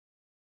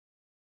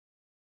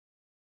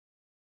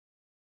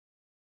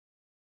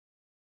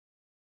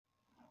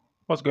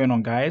What's going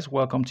on, guys?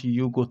 Welcome to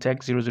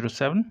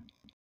UgoTech007.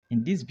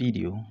 In this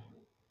video,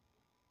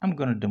 I'm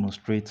going to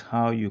demonstrate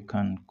how you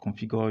can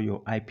configure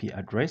your IP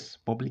address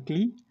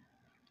publicly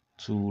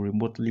to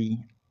remotely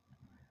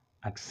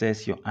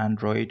access your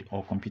Android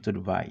or computer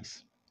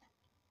device.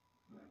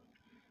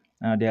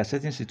 Now, there are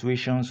certain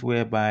situations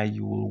whereby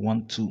you will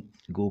want to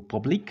go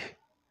public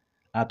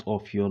out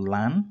of your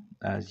LAN,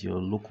 as your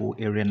local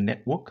area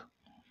network.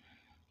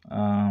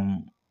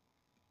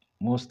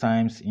 Most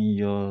times in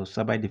your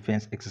cyber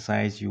defense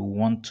exercise, you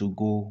want to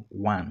go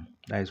WAN,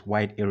 that is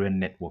wide area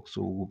network.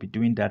 So we'll be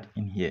doing that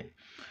in here.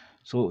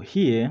 So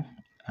here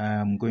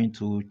I'm going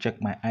to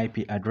check my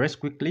IP address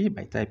quickly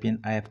by typing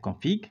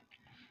ifconfig.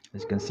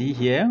 As you can see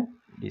here,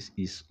 this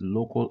is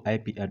local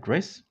IP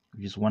address,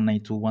 which is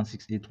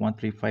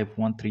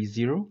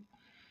 192.168.135.130.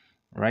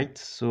 Right.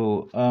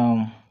 So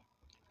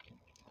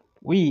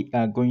we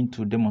are going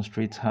to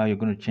demonstrate how you're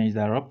going to change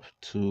that up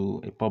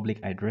to a public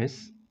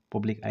address,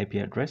 public IP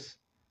address.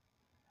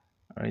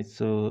 All right,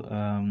 so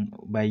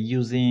by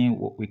using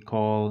what we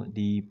call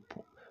the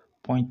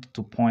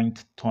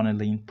point-to-point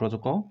tunneling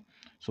protocol.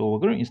 So we're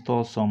going to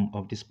install some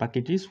of these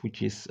packages,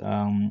 which is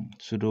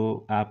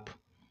sudo app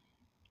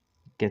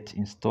get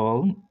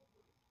install,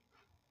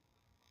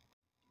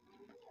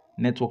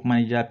 network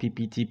manager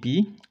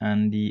pptp,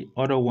 and the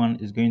other one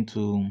is we're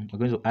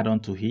going to add on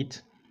to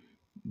it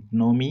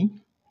nomi,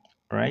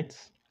 right?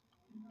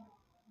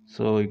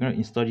 So you're going to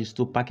install these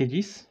two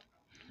packages.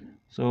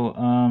 So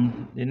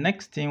the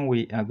next thing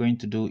we are going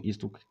to do is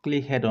to quickly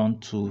head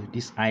on to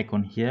this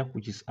icon here,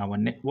 which is our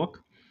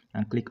network,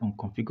 and click on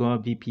configure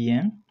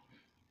VPN.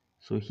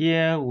 So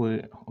here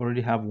we already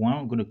have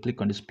one. We're going to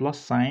click on this plus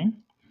sign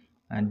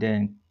and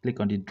then click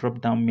on the drop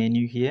down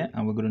menu here,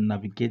 and we're going to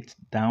navigate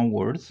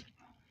downwards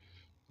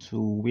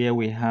to where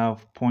we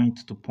have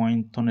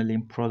point-to-point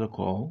tunneling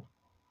protocol.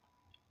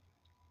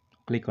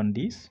 Click on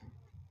this.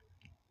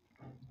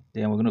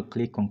 Then we're going to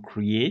click on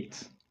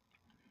create.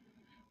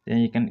 Then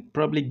you can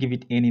probably give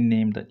it any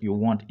name that you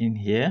want in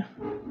here,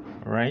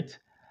 right?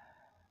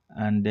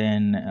 And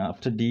then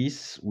after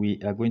this,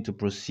 we are going to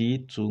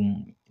proceed to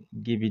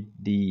give it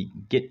the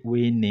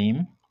gateway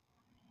name.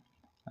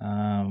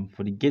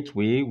 For the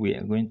gateway, we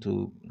are going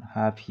to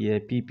have here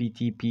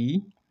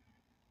pptp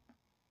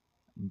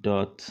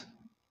dot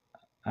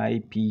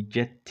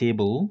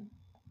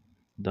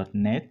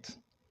ipgettable.net,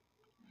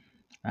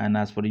 and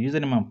as for the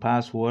username and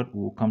password,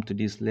 we'll come to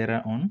this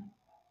later on.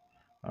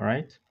 All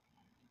right,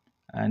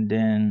 and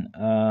then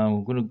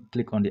we're going to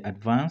click on the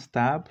advanced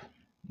tab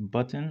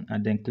button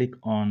and then click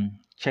on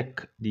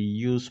check the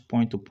use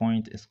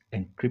point-to-point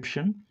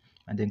encryption,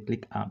 and then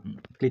click on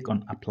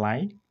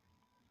apply,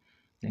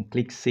 then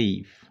click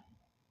save.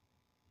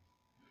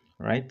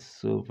 Right,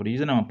 so for the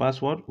username and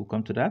password, we'll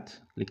come to that,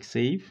 click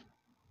save,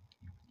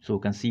 so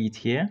we can see it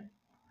here,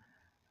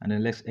 and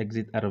then let's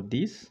exit out of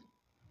this.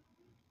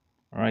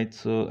 All right,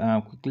 so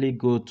quickly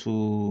go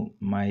to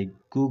my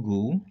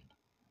Google.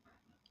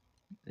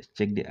 Let's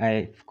check the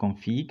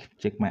ifconfig,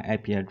 check my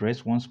IP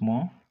address once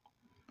more.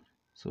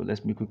 So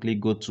let me quickly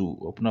go to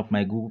open up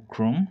my Google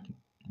Chrome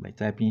by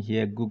typing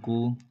here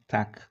Google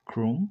Tag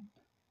Chrome.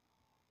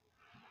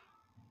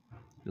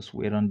 Just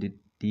wait on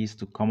these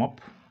to come up.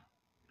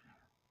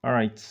 All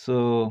right,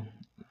 so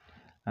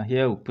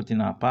here we'll put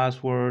in our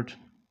password,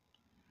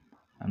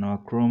 and our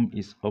Chrome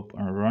is up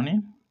and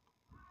running.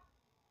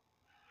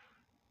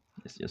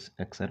 Let's just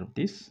exit of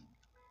this.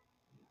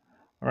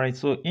 All right,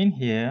 so in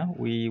here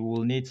we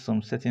will need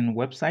some certain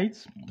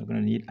websites. We're going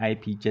to need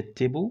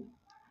ipgettable.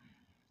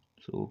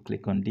 So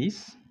click on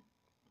this,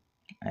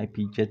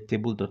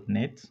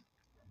 ipgettable.net.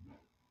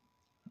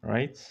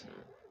 Right.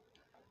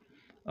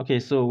 Okay,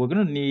 so we're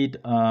going to need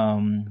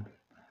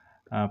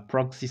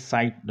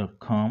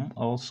proxysite.com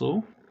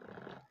also,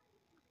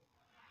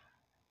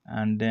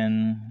 and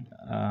then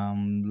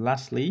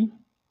lastly,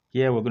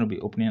 here we're going to be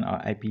opening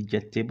our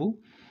ipgettable,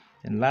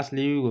 and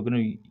lastly we're going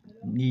to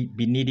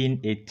be needing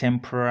a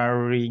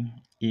temporary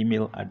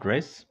email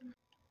address,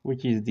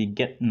 which is the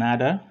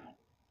getnada.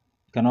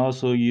 You can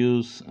also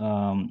use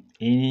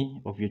any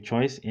of your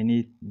choice,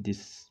 any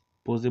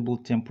disposable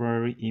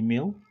temporary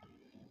email.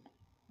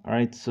 All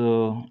right,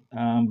 so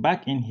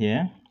back in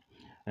here,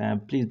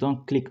 please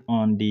don't click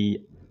on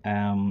the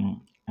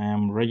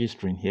I'm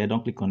registering here.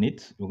 Don't click on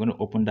it. We're going to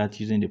open that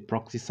using the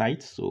proxy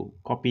site. So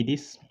copy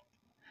this,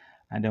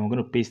 and then we're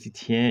going to paste it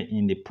here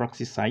in the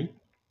proxy site,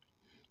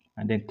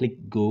 and then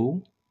click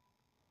go.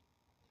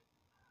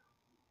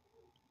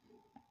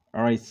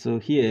 All right, so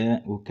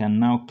here we can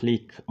now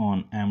click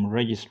on I'm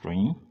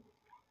registering.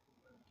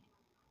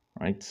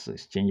 Right, so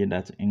it's changing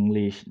that to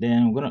English.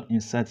 Then we're going to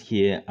insert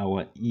here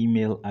our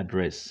email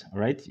address. All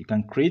right, you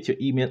can create your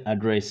email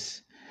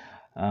address,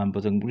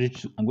 but I'm going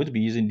to be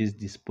using this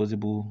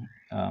disposable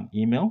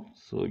email.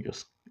 So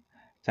just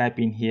type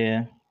in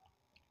here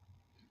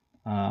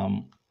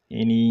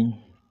any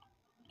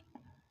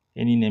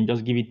name.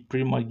 Just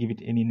pretty much give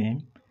it any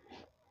name,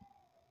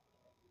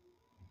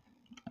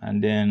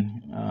 and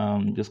then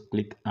just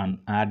click on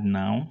add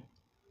now.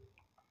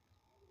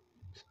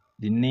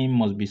 The name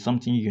must be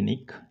something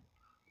unique.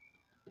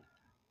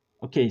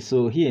 Okay,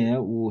 so here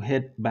we'll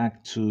head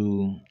back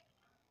to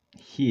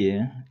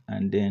here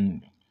and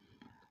then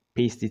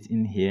paste it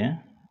in here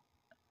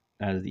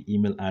as the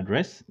email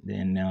address.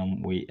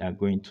 Then we are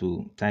going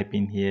to type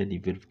in here the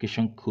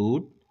verification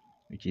code,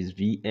 which is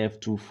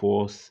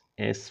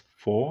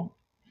VF24S4.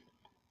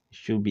 It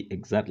should be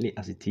exactly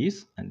as it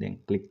is, and then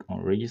click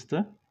on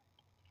register.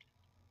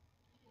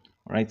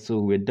 All right,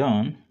 so we're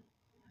done.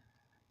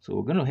 So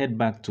we're going to head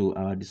back to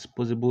our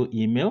disposable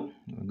email.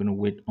 We're going to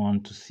wait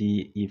on to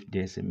see if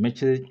there's a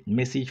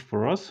message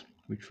for us,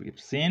 which we've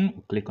seen.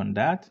 We'll click on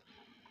that,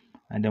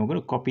 and then we're going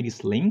to copy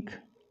this link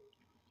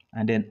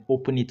and then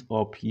open it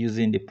up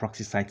using the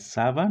proxy site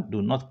server.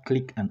 Do not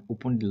click and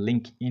open the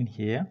link in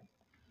here.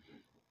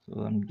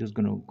 So I'm just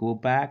going to go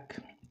back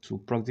to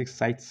proxy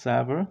site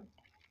server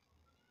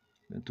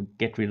to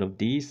get rid of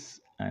this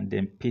and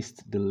then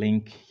paste the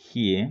link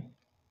here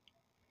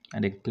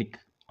and then click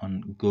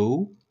on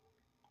go.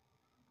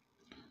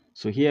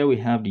 So here we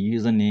have the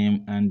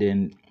username and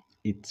then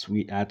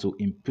we are to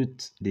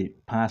input the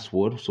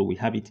password. So we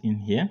have it in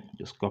here.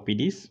 Just copy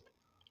this,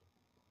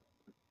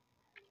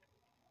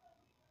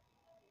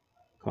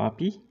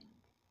 copy,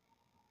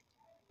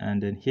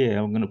 and then here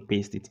I'm going to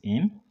paste it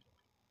in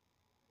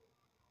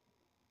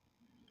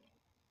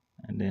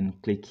and then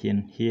click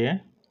in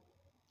here,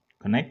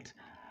 connect,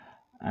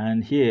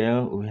 and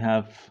here we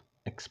have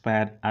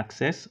expired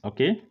access.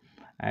 Okay,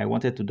 I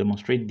wanted to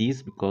demonstrate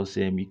this because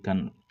you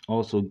can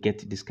also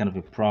get this kind of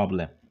a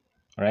problem,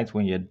 all right,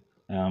 when you're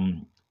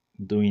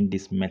doing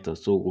this method.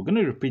 So we're going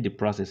to repeat the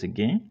process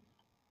again.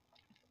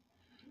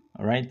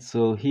 All right,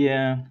 so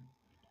here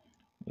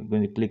we're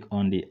going to click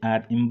on the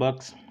add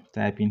inbox,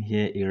 type in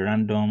here a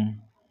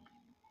random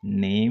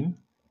name.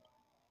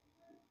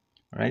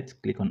 All right,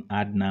 click on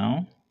add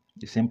now.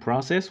 The same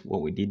process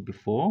what we did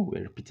before,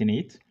 we're repeating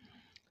it.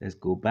 Let's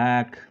go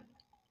back,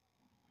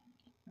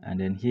 and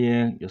then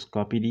here just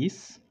copy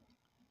this,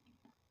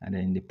 and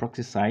then in the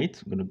proxy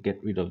site I'm going to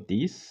get rid of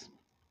this.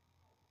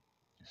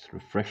 Let's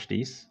refresh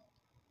this.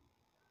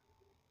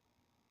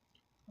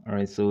 All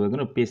right, so we're going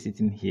to paste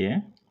it in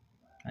here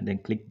and then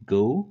click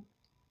go,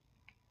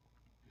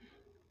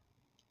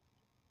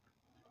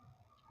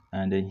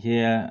 and then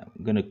here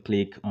I'm going to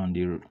click on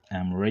the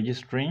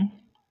registering.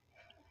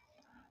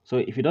 So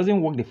if it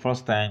doesn't work the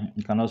first time,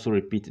 you can also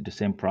repeat the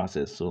same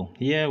process. So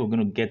here we're going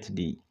to get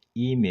the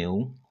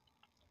email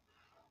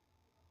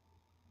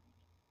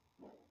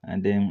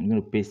and then I'm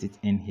going to paste it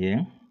in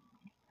here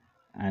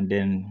and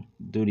then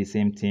do the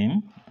same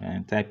thing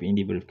and type in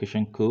the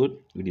verification code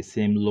with the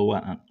same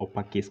lower and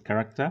uppercase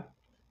character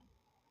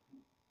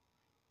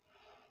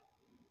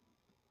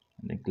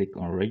and then click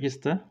on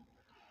register.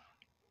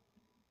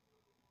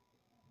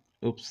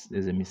 Oops,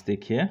 there's a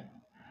mistake here.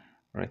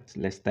 All right,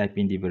 let's type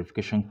in the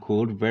verification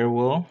code very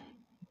well.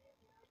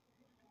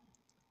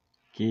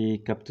 Okay,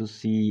 capital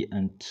C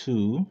and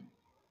 2,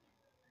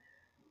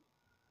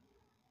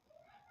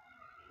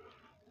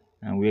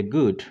 and we're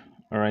good.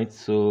 All right,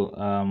 so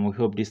we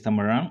hope this time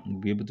around we'll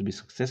be able to be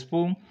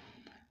successful.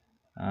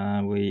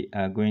 We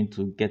are going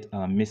to get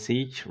our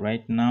message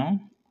right now.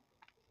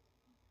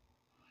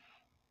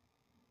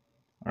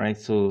 All right,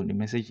 so the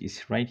message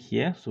is right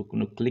here, so I'm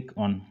going to click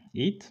on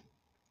it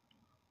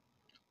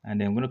and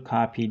then I'm going to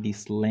copy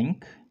this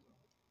link,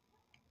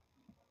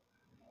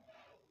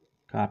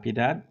 copy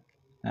that,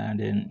 and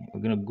then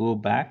we're going to go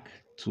back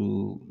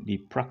to the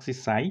proxy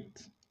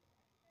site.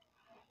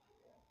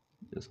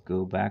 Just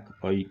go back,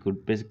 or you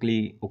could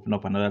basically open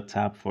up another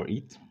tab for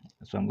it.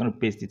 So I'm going to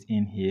paste it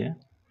in here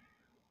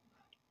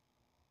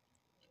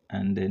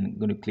and then I'm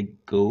going to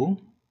click go.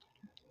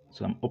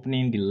 So I'm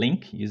opening the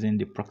link using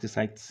the proxy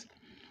site's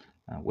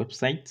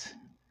website,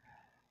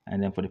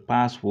 and then for the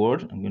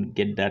password I'm going to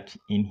get that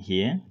in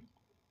here,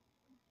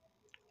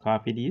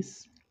 copy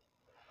this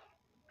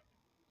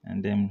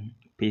and then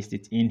paste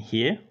it in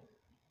here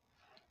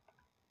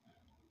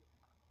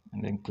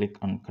and then click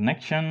on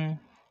connection.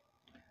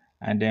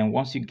 And then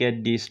once you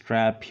get this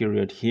trial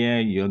period here,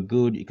 you're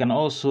good. You can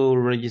also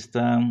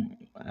register,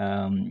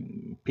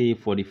 pay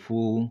for the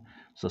full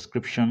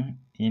subscription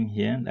in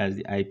here. That's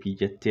the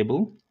IPjet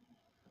table.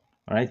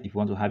 All right, if you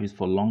want to have it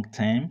for long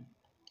term.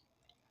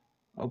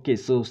 Okay,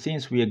 so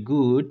since we are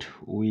good,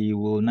 we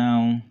will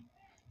now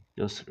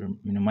just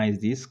minimize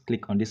this.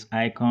 Click on this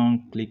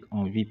icon, click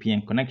on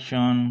VPN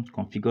connection,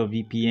 configure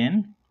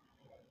VPN.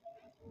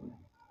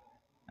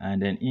 And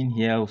then in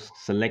here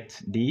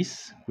select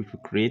this which we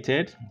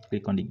created,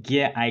 click on the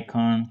gear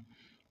icon,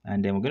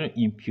 and then we're going to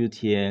input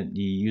here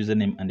the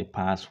username and the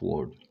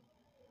password.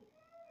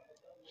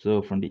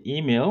 So from the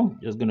email,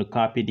 just going to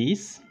copy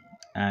this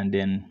and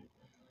then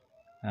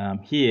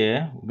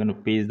here we're going to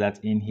paste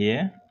that in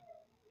here,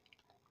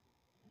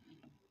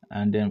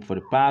 and then for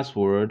the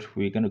password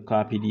we're going to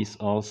copy this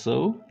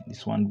also,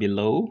 this one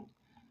below.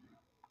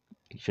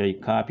 Make sure you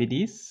copy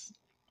this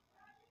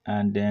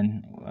and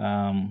then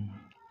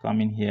come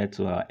in here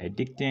to our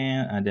editing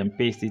and then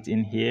paste it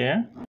in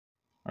here.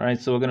 All right,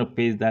 so we're going to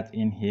paste that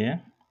in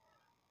here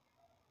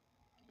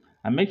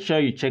and make sure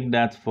you check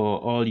that for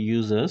all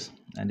users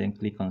and then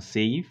click on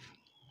save.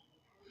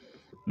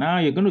 Now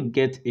you're going to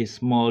get a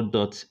small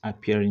dot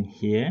appearing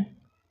here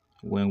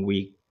when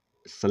we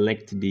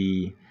select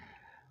the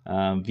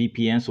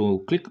VPN. So we'll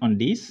click on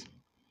this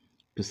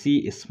to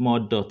see a small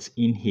dot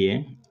in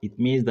here. It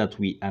means that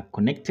we are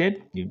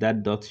connected. If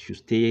that dot should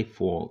stay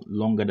for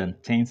longer than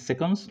 10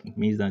 seconds, it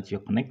means that you're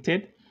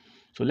connected.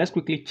 So let's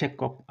quickly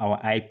check up our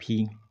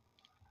IP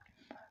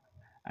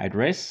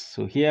address.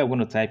 So here I'm going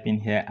to type in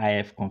here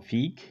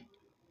ifconfig,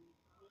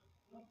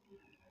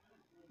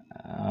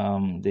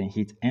 then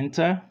hit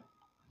enter.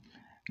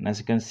 And as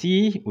you can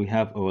see, we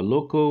have our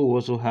local. We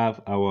also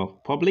have our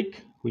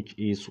public, which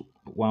is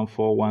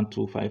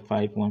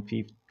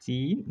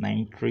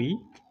 141.255.150.93.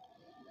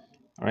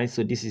 All right,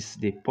 so this is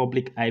the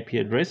public IP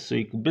address. So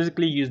you can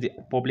basically use the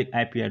public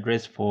IP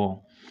address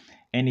for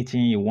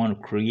anything you want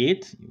to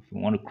create. If you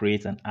want to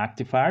create an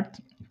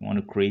artifact, if you want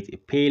to create a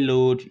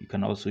payload, you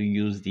can also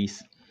use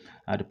this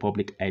at the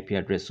public IP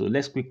address. So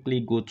let's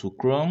quickly go to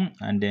Chrome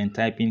and then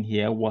type in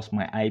here, what's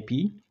my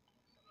IP,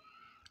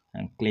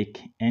 and click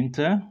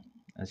enter.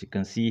 As you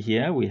can see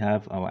here, we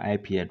have our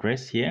IP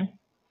address here.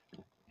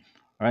 All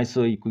right,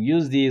 so you could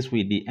use this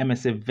with the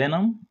MSF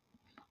Venom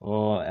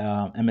or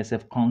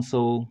MSF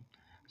console.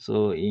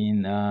 So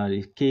in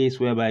the case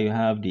whereby you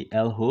have the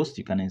L host,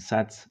 you can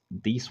insert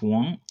this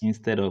one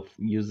instead of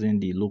using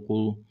the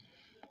local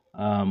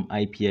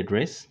IP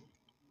address.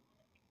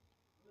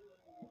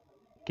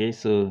 Okay,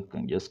 so you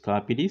can just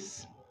copy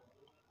this.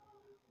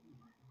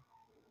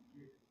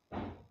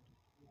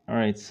 All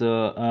right,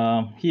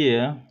 so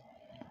here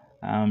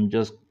I'm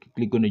just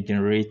quickly going to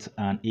generate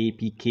an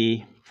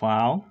APK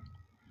file,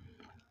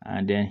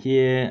 and then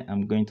here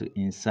I'm going to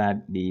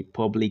insert the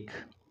public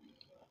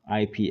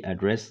IP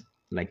address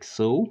like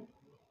so.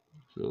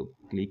 So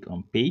click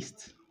on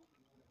paste.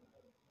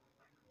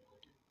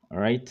 All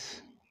right.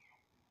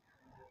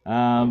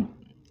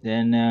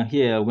 Then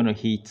here I'm going to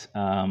hit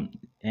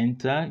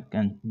enter. You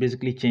can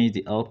basically change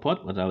the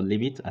output, but I'll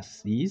leave it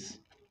as is.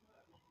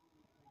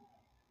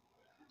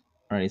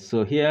 All right.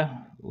 So here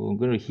we're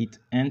going to hit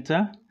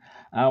enter.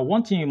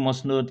 One thing you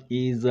must note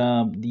is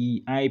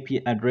the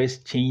IP address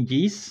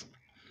changes.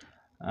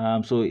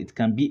 So it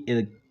can be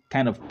a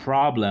kind of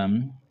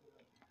problem.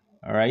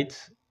 All right.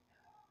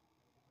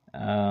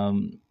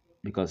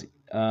 Because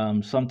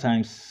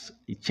sometimes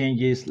it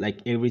changes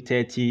like every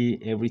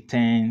 30, every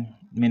 10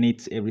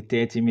 minutes, every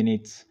 30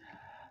 minutes.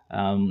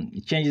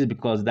 It changes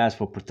because that's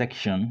for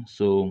protection.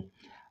 So,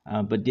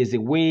 but there's a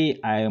way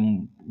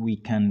we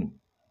can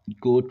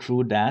go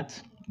through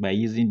that by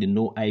using the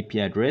no IP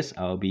address.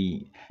 I'll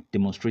be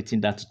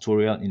demonstrating that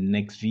tutorial in the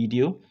next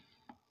video,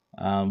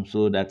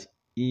 so that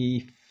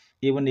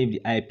even if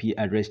the IP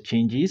address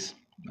changes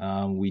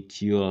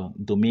with your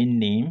domain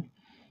name,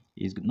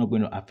 it's not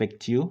going to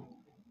affect you,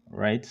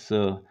 right?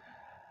 So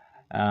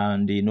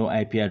the no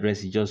IP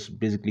address is just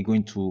basically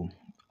going to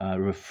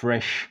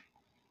refresh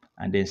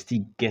and then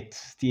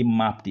still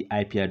map the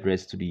IP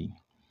address to the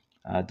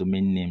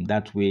domain name.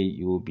 That way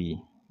you will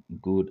be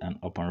good and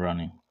up and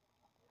running.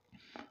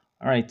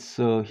 All right,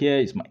 so here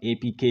is my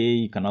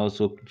APK. You can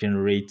also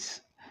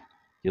generate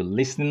your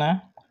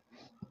listener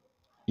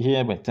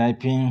here by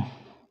typing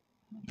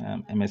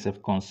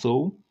MSF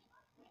console.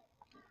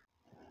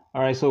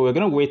 All right, so we're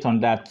going to wait on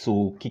that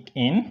to kick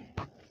in.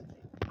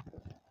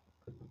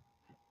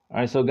 All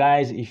right, so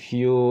guys, if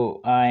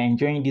you are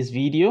enjoying this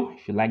video,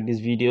 if you like this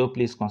video,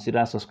 please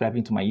consider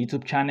subscribing to my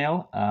YouTube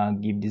channel.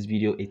 Give this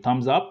video a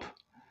thumbs up.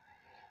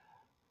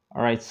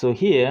 All right, so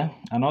here,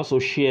 and also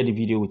share the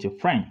video with your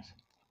friends.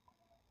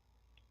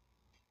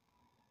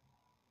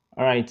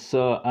 All right,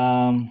 so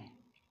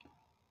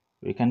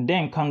we can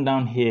then come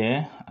down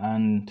here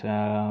and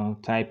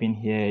type in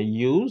here,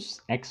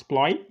 use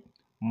exploit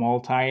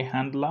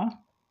multi-handler.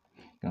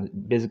 You can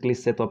basically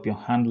set up your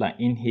handler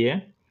in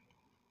here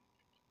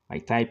by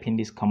typing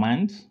this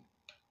command.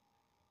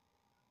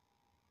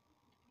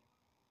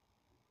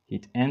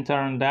 Hit enter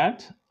on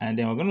that, and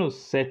then we're going to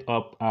set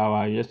up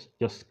our,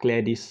 just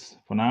clear this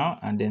for now,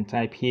 and then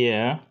type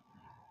here,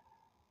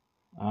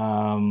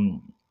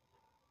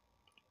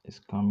 let's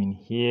come in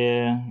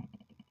here,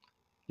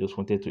 just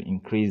wanted to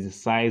increase the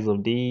size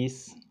of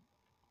this,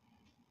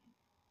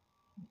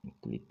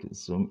 click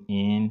zoom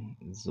in,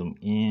 zoom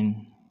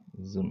in,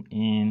 zoom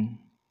in.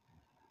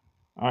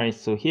 All right,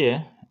 so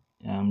here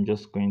I'm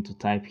just going to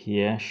type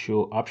here,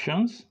 show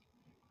options.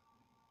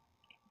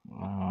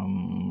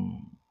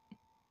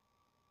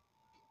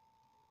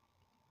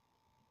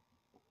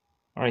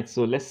 All right,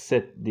 so let's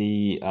set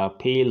the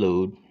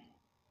payload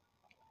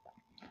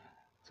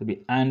to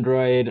be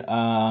Android.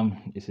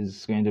 This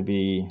is going to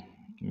be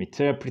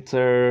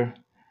interpreter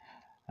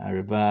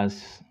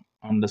reverse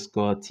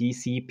underscore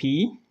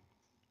TCP.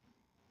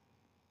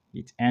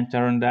 Hit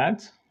enter on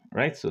that.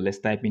 Right, so let's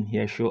type in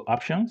here, show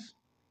options.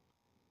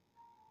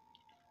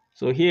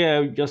 So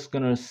here we're just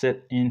gonna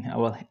set in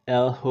our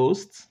L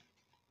host.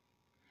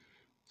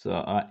 So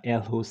our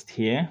L host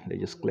here, let's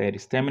just clear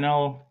this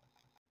terminal.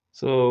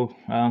 So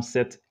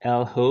set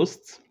L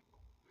host,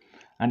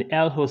 and the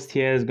L host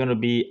here is going to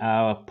be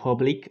our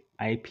public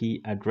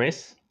IP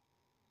address.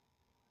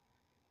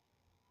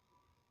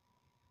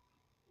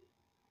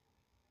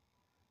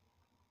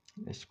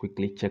 Let's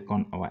quickly check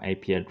on our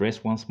IP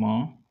address once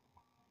more.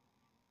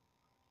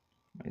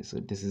 Right, so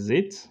this is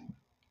it.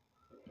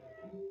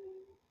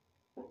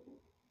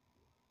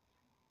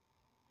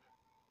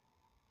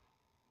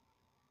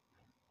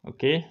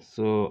 Okay,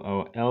 so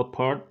our L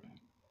port.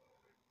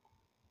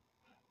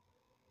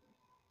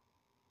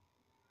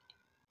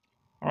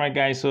 All right,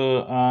 guys,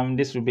 so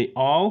this will be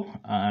all.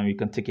 You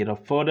can take it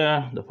up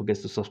further. Don't forget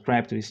to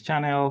subscribe to this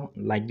channel,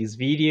 like this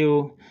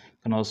video.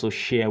 You can also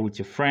share with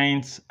your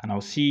friends, and I'll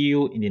see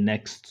you in the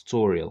next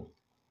tutorial.